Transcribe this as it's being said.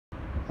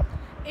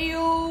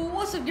Yo,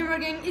 what's up gamer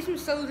gang, it's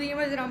Mr.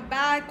 Gamers and I'm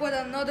back with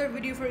another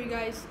video for you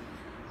guys.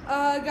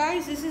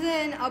 Guys, this is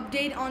an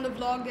update on the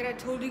vlog that I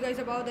told you guys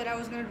about that I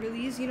was gonna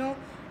release,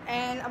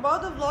 and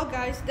about the vlog,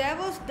 guys, that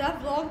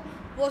vlog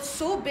was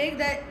so big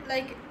that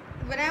like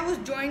when I was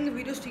joining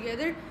the videos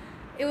together,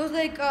 it was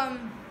like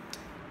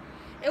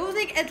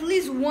at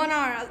least 1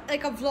 hour,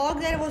 like a vlog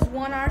that was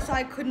 1 hour, so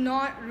I could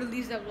not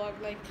release that vlog.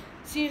 Like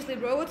seriously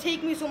bro, it would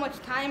take me so much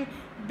time,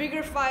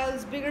 bigger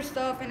files, bigger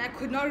stuff, and I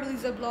could not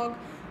release the vlog.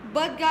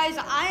 But guys,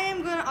 I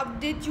am gonna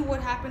update you what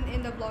happened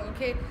in the vlog,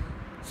 okay?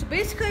 So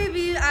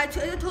basically, I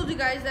told you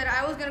guys that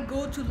I was gonna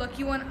go to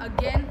Lucky One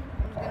again.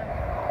 I'm just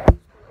gonna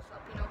pull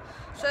this up,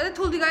 So I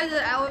told you guys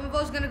that I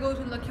was gonna go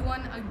to Lucky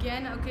One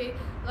again, okay?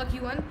 Lucky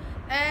One.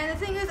 And the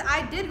thing is,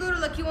 I did go to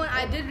Lucky One.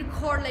 I did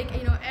record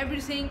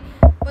everything.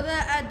 But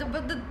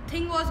the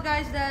thing was,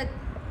 guys, that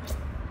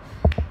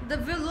the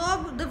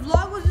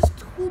vlog was just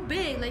too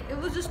big. Like it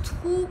was just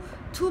too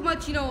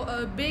much,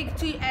 big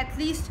to at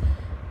least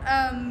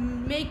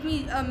make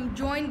me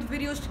join the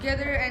videos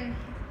together. And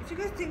if you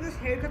guys think this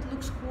haircut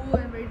looks cool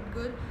and very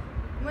good,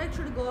 make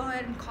sure to go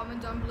ahead and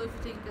comment down below if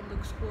you think it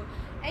looks cool.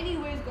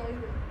 Anyways, guys,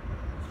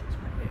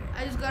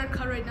 I just got a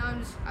cut right now.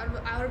 I'm just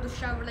out of the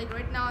shower like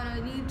right now, and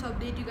I need to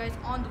update you guys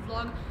on the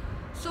vlog.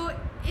 So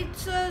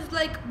it's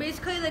like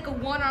basically like a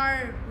 1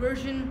 hour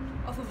version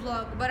of a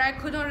vlog, but I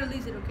could not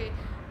release it, okay?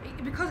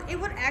 Because it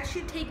would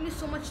actually take me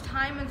so much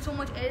time and so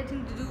much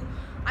editing to do.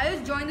 I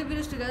just joined the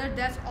videos together,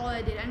 that's all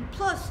I did. And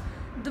plus,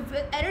 the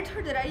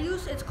editor that I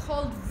use, it's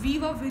called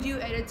Viva Video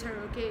Editor,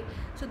 okay?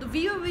 So the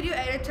Viva Video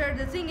Editor,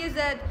 the thing is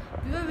that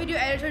Viva Video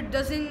Editor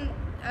doesn't,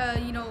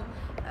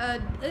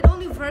 it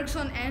only works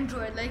on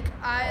Android. Like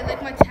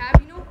my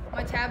tab,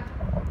 oh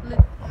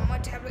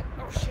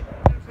shit,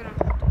 I'm gonna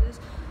have to do this.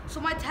 So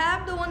my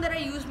tab, the one that I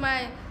use,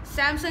 my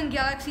Samsung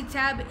Galaxy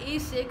Tab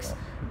A6,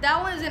 that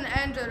one is an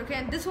Android, okay?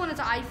 And this one is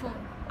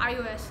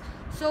iOS.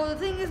 So the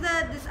thing is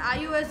that this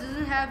iOS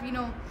doesn't have,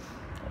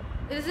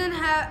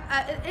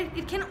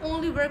 it can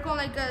only work on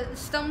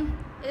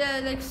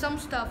some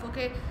stuff,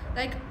 okay?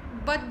 But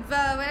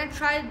when I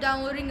tried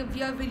downloading a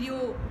Via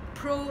Video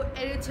Pro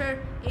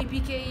Editor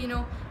APK,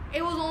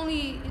 it was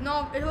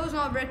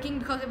not working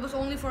because it was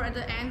only for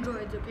the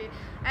Androids, okay?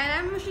 And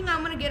I'm wishing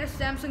I'm gonna get a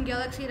Samsung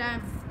Galaxy and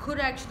I could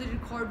actually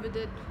record with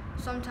it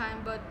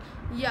sometime. But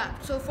yeah,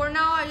 so for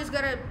now I just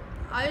gotta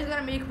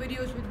make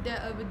videos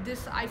with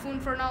this iPhone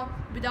for now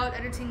without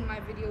editing my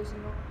videos,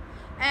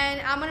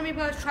 And I'm gonna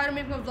try to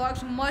make my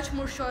vlogs much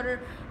more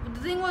shorter. But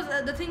the thing was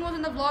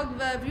in the vlog,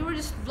 we were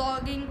just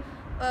vlogging.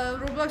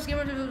 Roblox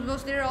Gamer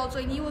was there also,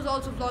 and he was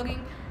also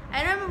vlogging.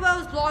 And I remember I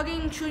was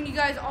vlogging, showing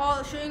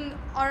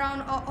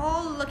around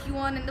all Lucky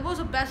One, and that was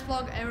the best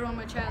vlog ever on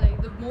my channel. Like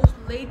the most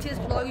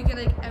latest vlog you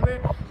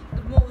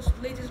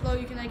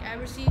can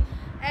ever see.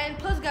 And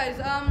plus, guys,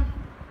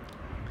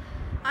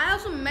 I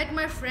also met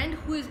my friend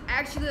who is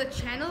actually a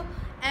channel,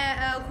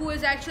 who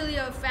is actually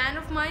a fan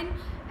of mine,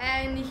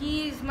 and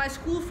he's my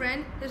school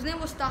friend. His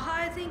name was Taha,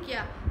 I think,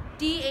 yeah,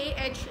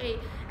 Taha,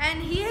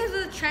 and he has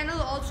a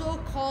channel also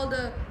called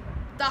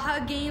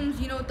Taha Games.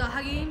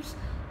 Taha Games.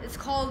 It's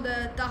called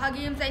Taha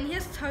Games, and he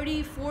has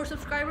 34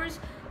 subscribers.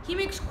 He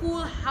makes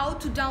cool how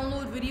to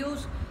download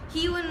videos.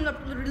 He even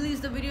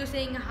released a video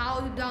saying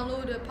how to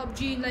download a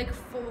PUBG in like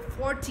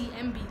 40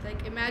 MB.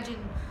 Like imagine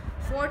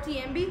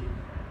 40 MB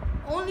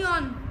only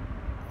on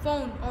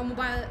phone or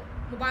mobile,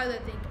 I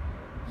think.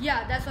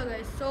 Yeah, that's all,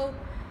 guys. So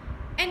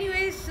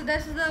anyways, so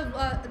that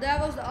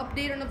was the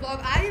update on the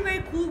vlog. I did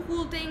very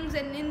cool things,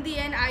 and in the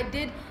end I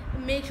did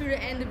make sure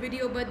to end the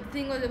video, but the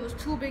thing was, it was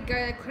too big,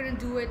 guys. I couldn't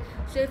do it.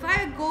 So if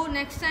I go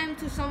next time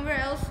to somewhere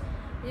else,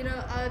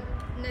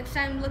 next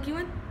time Lucky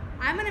One,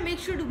 I'm gonna make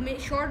sure to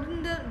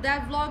shorten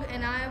that vlog,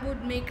 and I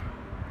would make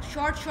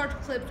short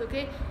clips,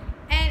 okay?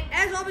 And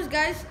as always,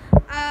 guys,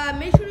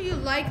 make sure you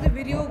like the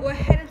video. Go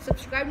ahead and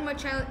subscribe to my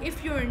channel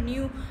if you're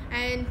new,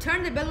 and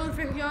turn the bell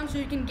notification on so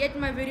you can get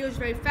my videos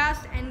very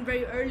fast and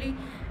very early,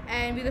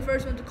 and be the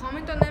first one to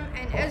comment on them.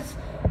 And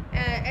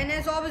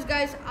as always,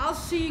 guys, I'll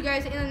see you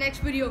guys in the next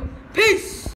video. Peace.